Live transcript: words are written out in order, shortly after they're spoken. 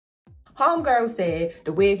Homegirl said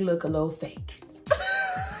the wig look a little fake.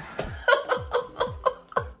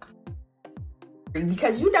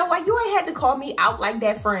 Because you know what? You ain't had to call me out like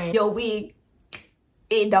that, friend. Your wig,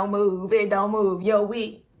 it don't move. It don't move. Your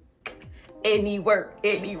wig, it need work.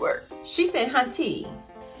 It need work. She said, hunty,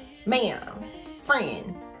 ma'am,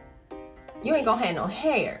 friend, you ain't gonna have no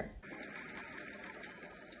hair.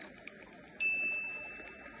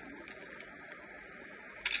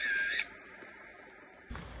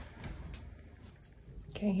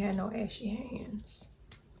 Can't have no ashy hands.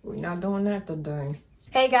 We're not doing that today.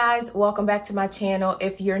 Hey guys, welcome back to my channel.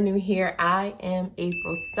 If you're new here, I am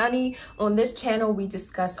April Sunny. On this channel, we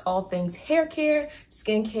discuss all things hair care,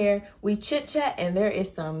 skincare, we chit chat, and there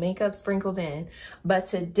is some makeup sprinkled in. But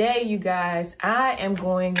today, you guys, I am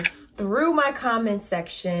going through my comment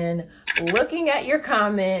section, looking at your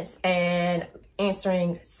comments and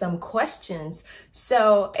answering some questions.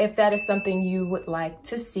 So if that is something you would like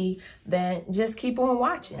to see, then just keep on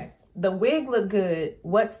watching. The wig look good.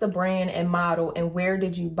 What's the brand and model and where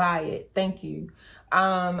did you buy it? Thank you.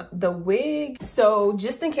 The wig, so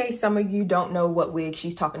just in case some of you don't know what wig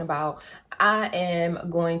she's talking about, I am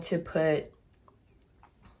going to put,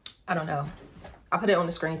 I don't know, I'll put it on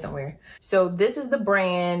the screen somewhere. So this is the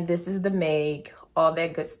brand, this is the make, all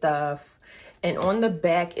that good stuff. And on the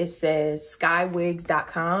back it says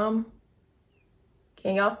skywigs.com.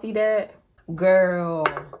 Can y'all see that? Girl.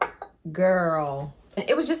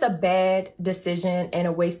 It was just a bad decision and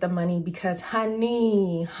a waste of money because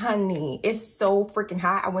honey, it's so freaking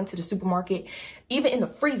hot. I went to the supermarket, even in the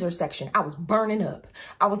freezer section, I was burning up.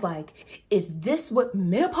 I was like, is this what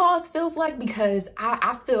menopause feels like? Because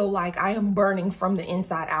I feel like I am burning from the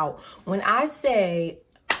inside out. When I say,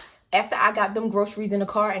 after I got them groceries in the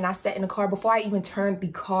car and I sat in the car, before I even turned the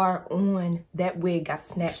car on, that wig got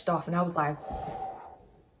snatched off and I was like,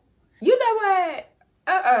 you know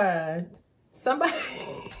what? Somebody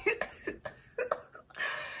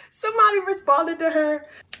responded to her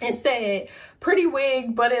and said, pretty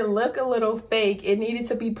wig, but it looked a little fake. It needed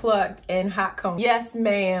to be plucked and hot comb. Yes,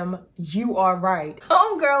 ma'am, you are right.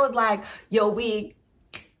 Homegirl was like, your wig,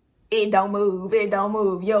 it don't move. It don't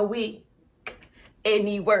move. Your wig, it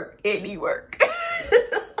need work. It need work.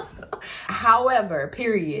 However,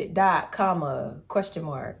 period, dot, comma, question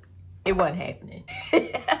mark, it wasn't happening.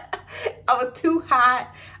 I was too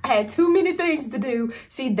hot. I had too many things to do.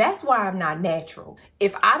 See, that's why I'm not natural.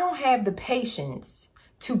 If I don't have the patience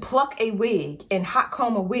to pluck a wig and hot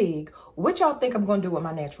comb a wig, what y'all think I'm gonna do with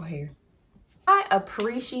my natural hair? I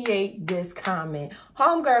appreciate this comment.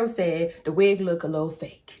 Homegirl said the wig look a little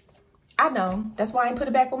fake. I know, that's why I ain't put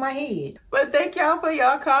it back on my head. But thank y'all for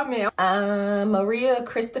y'all comment. Maria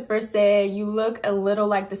Christopher said, you look a little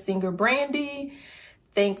like the singer Brandy.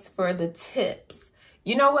 Thanks for the tips.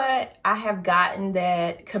 You know what? I have gotten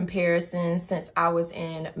that comparison since I was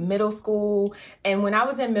in middle school. And when I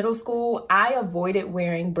was in middle school, I avoided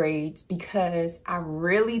wearing braids because I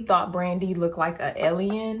really thought Brandy looked like an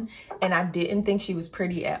alien. And I didn't think she was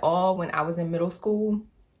pretty at all when I was in middle school.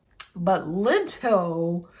 But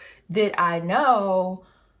little did I know,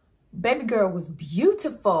 baby girl was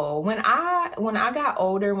beautiful. When I got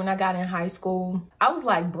older, when I got in high school, I was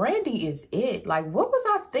like, Brandy is it. Like, what was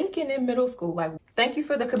I thinking in middle school? Like, thank you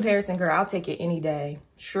for the comparison, girl. I'll take it any day.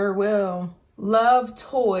 Sure will. Love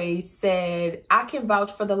Toys said, I can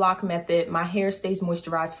vouch for the lock method. My hair stays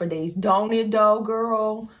moisturized for days. Don't it though,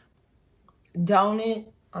 girl? Don't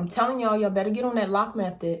it? I'm telling y'all better get on that lock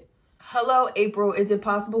method. Hello, April. Is it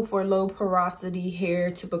possible for low porosity hair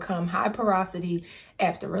to become high porosity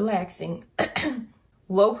after relaxing?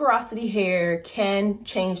 Low porosity hair can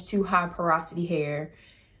change to high porosity hair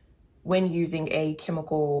when using a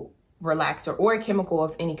chemical relaxer or a chemical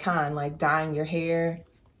of any kind, like dyeing your hair,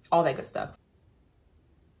 all that good stuff.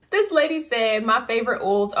 This lady said, my favorite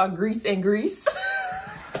oils are grease and grease.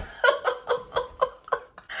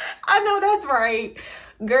 I know that's right.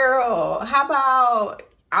 Girl, how about,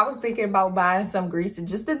 I was thinking about buying some grease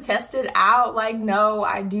just to test it out. Like, no,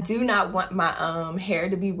 I do not want my hair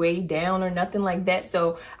to be weighed down or nothing like that.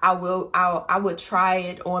 So I would try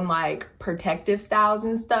it on like protective styles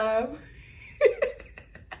and stuff.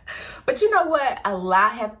 But you know what? A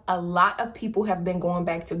lot of people have been going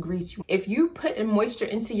back to grease. If you put in moisture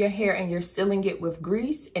into your hair and you're sealing it with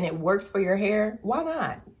grease and it works for your hair, why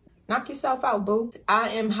not? Knock yourself out, boo. I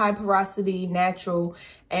am high porosity natural,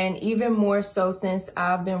 and even more so since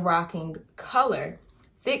I've been rocking color.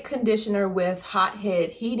 Thick conditioner with hot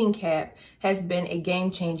head heating cap has been a game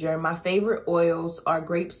changer. My favorite oils are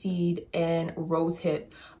grapeseed and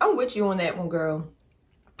rosehip. I'm with you on that one, girl.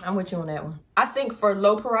 I'm with you on that one. I think for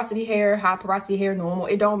low porosity hair, high porosity hair, normal,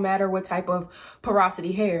 it don't matter what type of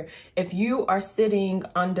porosity hair. If you are sitting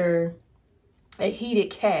under a heated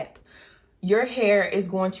cap, your hair is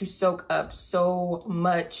going to soak up so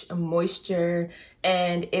much moisture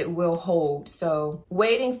and it will hold. So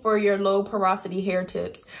waiting for your low porosity hair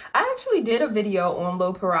tips. I actually did a video on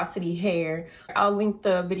low porosity hair. I'll link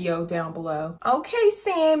the video down below. Okay,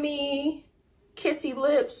 Sammy. Kissy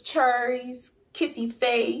lips, cherries, kissy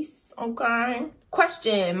face, okay?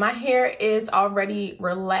 Question, my hair is already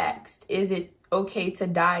relaxed. Is it okay to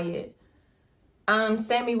dye it?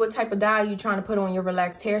 Sammy, what type of dye are you trying to put on your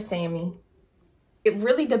relaxed hair, Sammy? It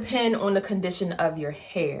really depends on the condition of your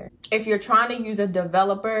hair. If you're trying to use a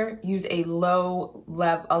developer, use a low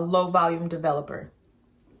volume developer.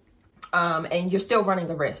 And you're still running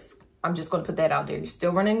a risk. I'm just gonna put that out there. You're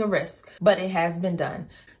still running a risk, but it has been done.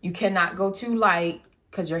 You cannot go too light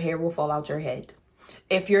because your hair will fall out your head.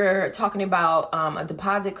 If you're talking about a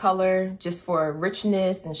deposit color just for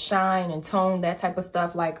richness and shine and tone, that type of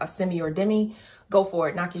stuff, like a semi or demi, go for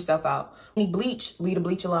it. Knock yourself out. Need bleach? Leave the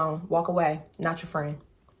bleach alone. Walk away. Not your friend.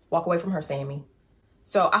 Walk away from her, Sammy.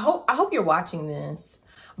 So I hope you're watching this.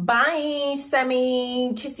 Bye,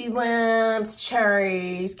 Sammy. Kissy lips,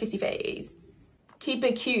 cherries, kissy face. Keep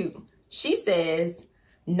it cute. She says,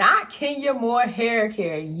 not Kenya Moore hair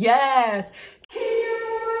care. Yes.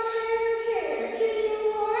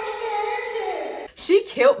 She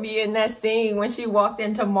killed me in that scene when she walked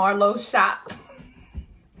into Marlo's shop.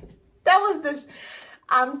 That was the,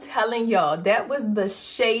 I'm telling y'all, that was the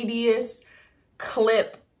shadiest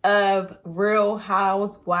clip of Real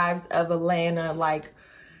Housewives of Atlanta, like,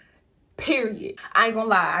 period. I ain't gonna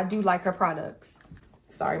lie, I do like her products.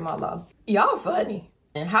 Sorry, Marlo. Y'all funny.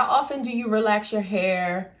 And how often do you relax your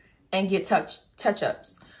hair and get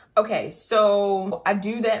touch-ups? Okay, so I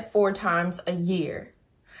do that 4 times a year.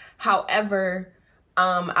 However,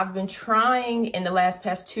 I've been trying in the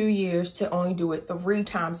past 2 years to only do it 3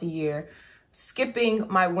 times a year, skipping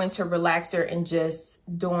my winter relaxer and just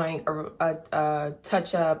doing a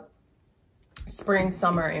touch-up spring,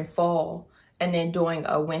 summer, and fall, and then doing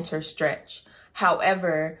a winter stretch.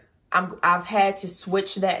 However, I've had to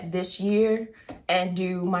switch that this year and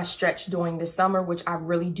do my stretch during the summer, which I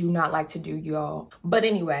really do not like to do, y'all. But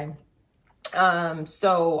anyway,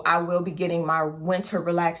 so I will be getting my winter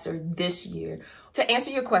relaxer this year. To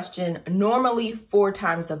answer your question, normally 4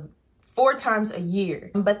 times a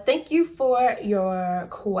year. But thank you for your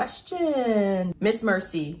question, Miss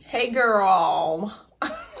Mercy. Hey, girl.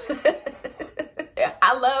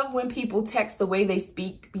 I love when people text the way they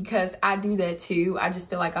speak because I do that too. I just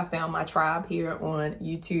feel like I found my tribe here on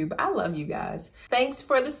YouTube. I love you guys. Thanks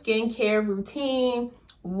for the skincare routine.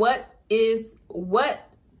 What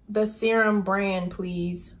the serum brand,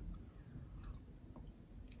 please?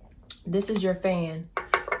 This is your fan.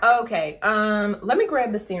 Okay, let me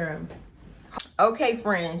grab the serum. Okay,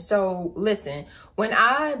 friends, so listen, when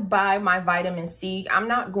I buy my vitamin C, I'm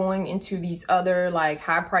not going into these other like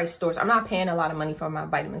high price stores. I'm not paying a lot of money for my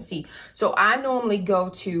vitamin C. So I normally go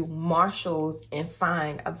to Marshall's and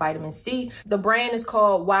find a vitamin C. The brand is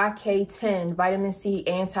called YK10 Vitamin C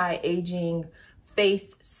Anti-Aging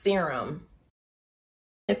Face Serum.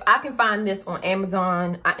 If I can find this on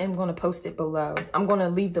Amazon, I am going to post it below. I'm going to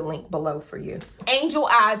leave the link below for you. Angel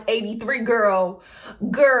Eyes 83 girl.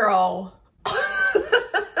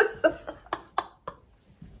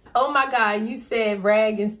 Oh my God, you said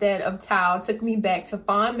rag instead of towel. Took me back to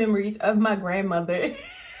fond memories of my grandmother.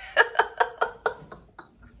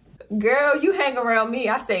 Girl, you hang around me,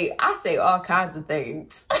 I say all kinds of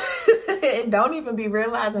things. And don't even be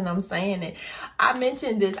realizing I'm saying it. I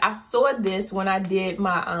mentioned this, I saw this when I did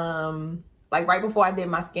my, like right before I did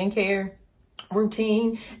my skincare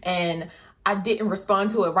routine, and I didn't respond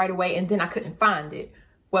to it right away, and then I couldn't find it.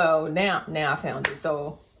 Well, now I found it,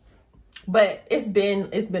 so, but it's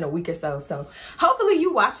been a week or so. So hopefully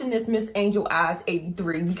you watching this, Miss Angel Eyes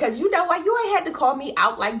 83, because you know what, you ain't had to call me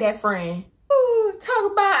out like that, friend. Ooh,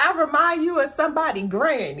 talk about I remind you of somebody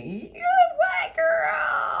granny. You what,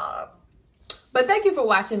 girl? But thank you for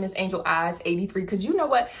watching, Miss Angel Eyes 83, because you know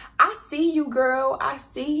what? I see you, girl. I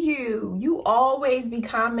see you. You always be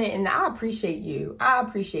commenting. I appreciate you. I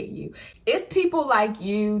appreciate you. It's people like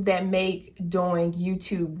you that make doing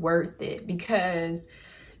YouTube worth it, because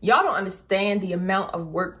y'all don't understand the amount of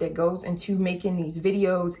work that goes into making these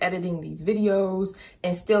videos, editing these videos,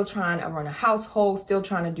 and still trying to run a household, still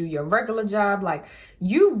trying to do your regular job. Like,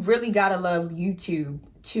 you really gotta love YouTube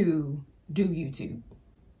to do YouTube.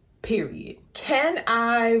 Period. Can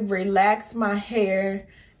I relax my hair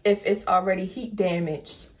if it's already heat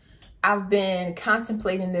damaged? I've been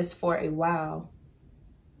contemplating this for a while.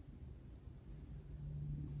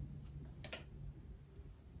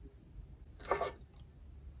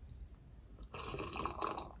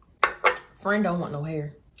 Friend don't want no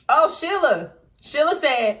hair. Oh, Sheila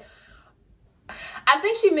said, I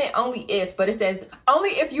think she meant only if, but it says, only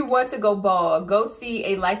if you want to go bald, go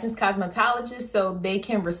see a licensed cosmetologist so they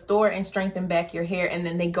can restore and strengthen back your hair. And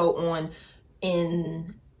then they go on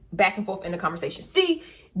in back and forth in the conversation. See,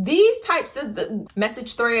 these types of the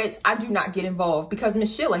message threads, I do not get involved because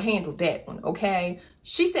Miss Sheila handled that one, okay?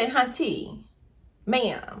 She said, hunty,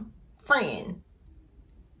 ma'am, friend,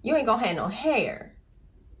 you ain't gonna have no hair.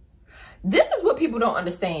 This is what people don't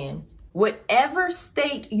understand. Whatever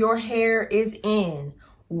state your hair is in,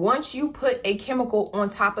 once you put a chemical on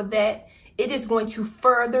top of that, it is going to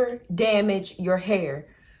further damage your hair.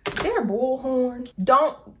 Is there a bullhorn?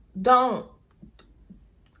 Don't.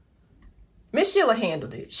 Miss Sheila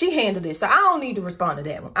handled it. She handled it. So I don't need to respond to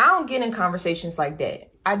that one. I don't get in conversations like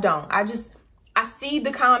that. I don't. I see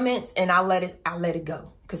the comments and I let it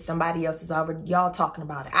go. Because somebody else is already, y'all talking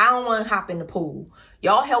about it. I don't want to hop in the pool.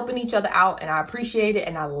 Y'all helping each other out and I appreciate it.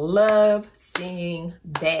 And I love seeing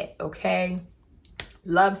that, okay?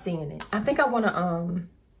 Love seeing it. I think I want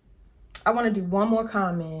to do one more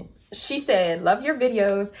comment. She said, love your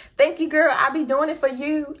videos. Thank you, girl. I be doing it for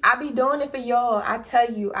you. I be doing it for y'all. I tell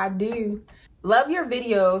you, I do. Love your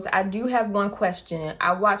videos. I do have one question.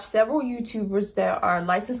 I watch several YouTubers that are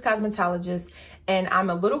licensed cosmetologists and I'm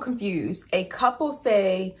a little confused. A couple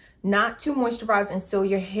say not to moisturize and seal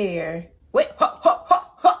your hair. Wait,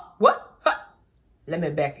 what? Let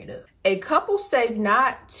me back it up. A couple say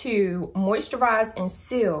not to moisturize and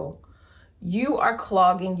seal. You are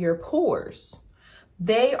clogging your pores.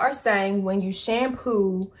 They are saying when you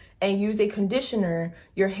shampoo and use a conditioner,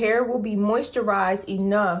 your hair will be moisturized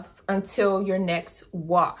enough until your next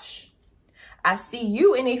wash. I see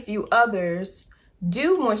you and a few others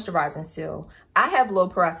do moisturize and seal. I have low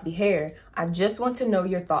porosity hair. I just want to know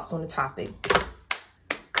your thoughts on the topic.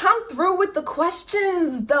 Come through with the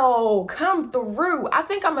questions though. Come through. I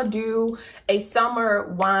think I'm gonna do a summer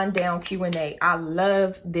wind down Q&A. I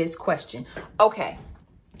love this question. Okay,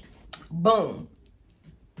 boom.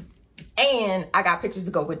 And I got pictures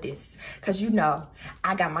to go with this. Cause you know,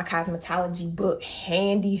 I got my cosmetology book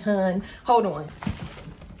handy, hun. Hold on.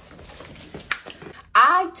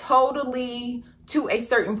 I totally, to a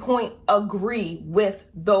certain point, agree with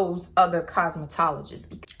those other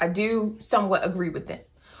cosmetologists. I do somewhat agree with them.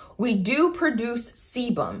 We do produce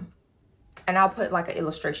sebum. And I'll put like an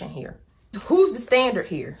illustration here. Who's the standard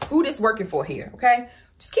here? Who this working for here, okay?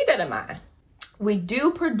 Just keep that in mind. We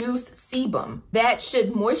do produce sebum that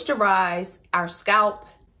should moisturize our scalp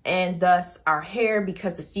and thus our hair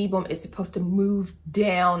because the sebum is supposed to move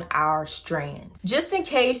down our strands. Just in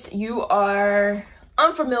case you are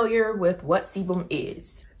unfamiliar with what sebum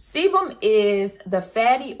is. Sebum is the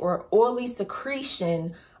fatty or oily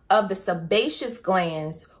secretion of the sebaceous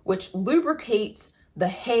glands, which lubricates the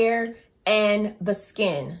hair and the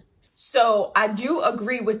skin. So I do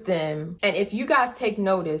agree with them. And if you guys take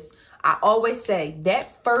notice, I always say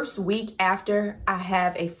that first week after I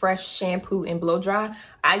have a fresh shampoo and blow dry,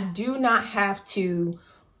 I do not have to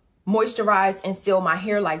moisturize and seal my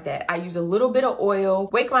hair like that. I use a little bit of oil,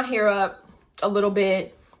 wake my hair up a little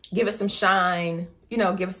bit, give it some shine, you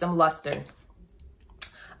know, give it some luster.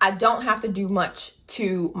 I don't have to do much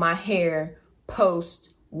to my hair post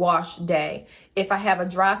wash day. If I have a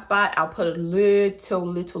dry spot, I'll put a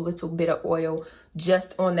little bit of oil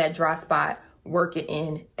just on that dry spot, work it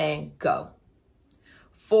in and go.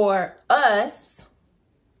 For us,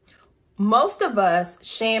 most of us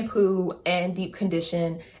shampoo and deep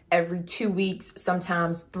condition every 2 weeks,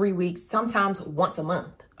 sometimes 3 weeks, sometimes once a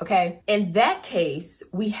month, okay? In that case,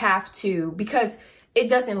 we have to, because it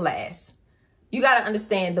doesn't last. You gotta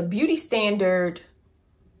understand the beauty standard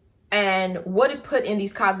and what is put in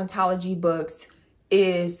these cosmetology books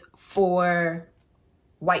is for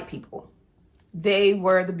white people. They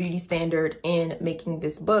were the beauty standard in making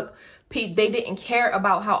this book. They didn't care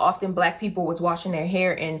about how often black people was washing their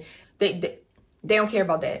hair, and they don't care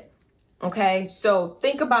about that. Okay, so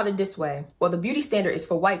think about it this way. Well, the beauty standard is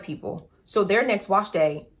for white people. So their next wash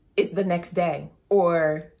day is the next day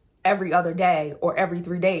or every other day or every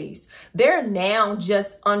 3 days. They're now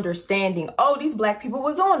just understanding, oh, these black people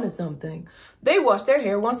was on to something. They wash their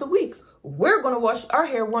hair once a week. We're going to wash our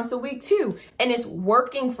hair once a week too. And it's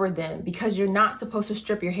working for them because you're not supposed to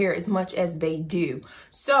strip your hair as much as they do.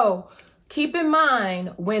 So keep in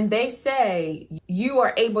mind when they say you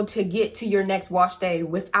are able to get to your next wash day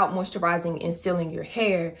without moisturizing and sealing your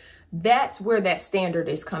hair, that's where that standard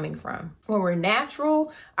is coming from. When we're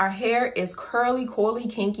natural, our hair is curly, coily,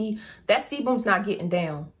 kinky. That sebum's not getting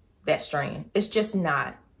down that strand. It's just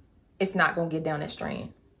not. It's not going to get down that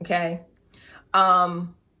strand. Okay.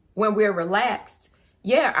 When we're relaxed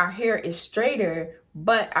yeah, our hair is straighter,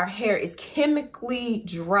 but our hair is chemically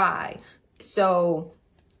dry. So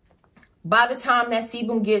by the time that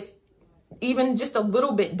sebum gets even just a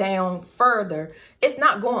little bit down further, it's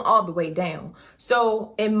not going all the way down.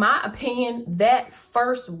 So in my opinion, that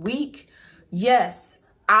first week, yes,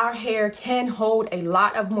 our hair can hold a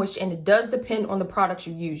lot of moisture, and it does depend on the products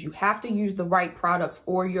you use. You have to use the right products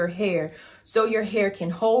for your hair so your hair can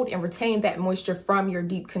hold and retain that moisture from your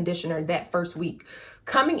deep conditioner that first week.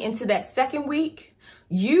 Coming into that second week,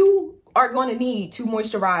 you are going to need to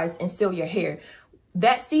moisturize and seal your hair.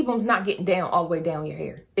 That sebum's not getting down all the way down your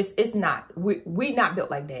hair. It's not. We not built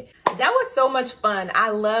like that. That was so much fun.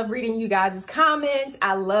 I love reading you guys' comments.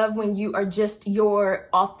 I love when you are just your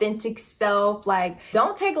authentic self. Like,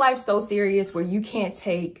 don't take life so serious where you can't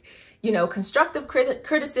take, you know, constructive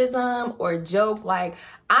criticism or joke. Like,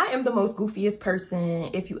 I am the most goofiest person.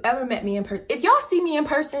 If you ever met me in person, if y'all see me in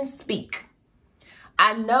person, speak.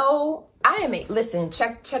 I know I am a, listen,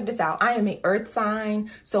 check this out. I am a earth sign,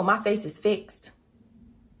 so my face is fixed.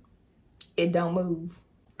 It don't move,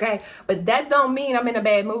 okay? But that don't mean I'm in a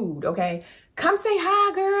bad mood, okay? Come say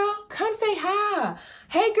hi, girl. Come say hi.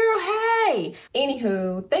 Hey, girl, hey.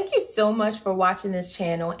 Anywho, thank you so much for watching this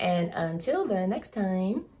channel. And until the next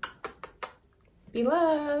time, be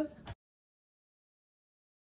love.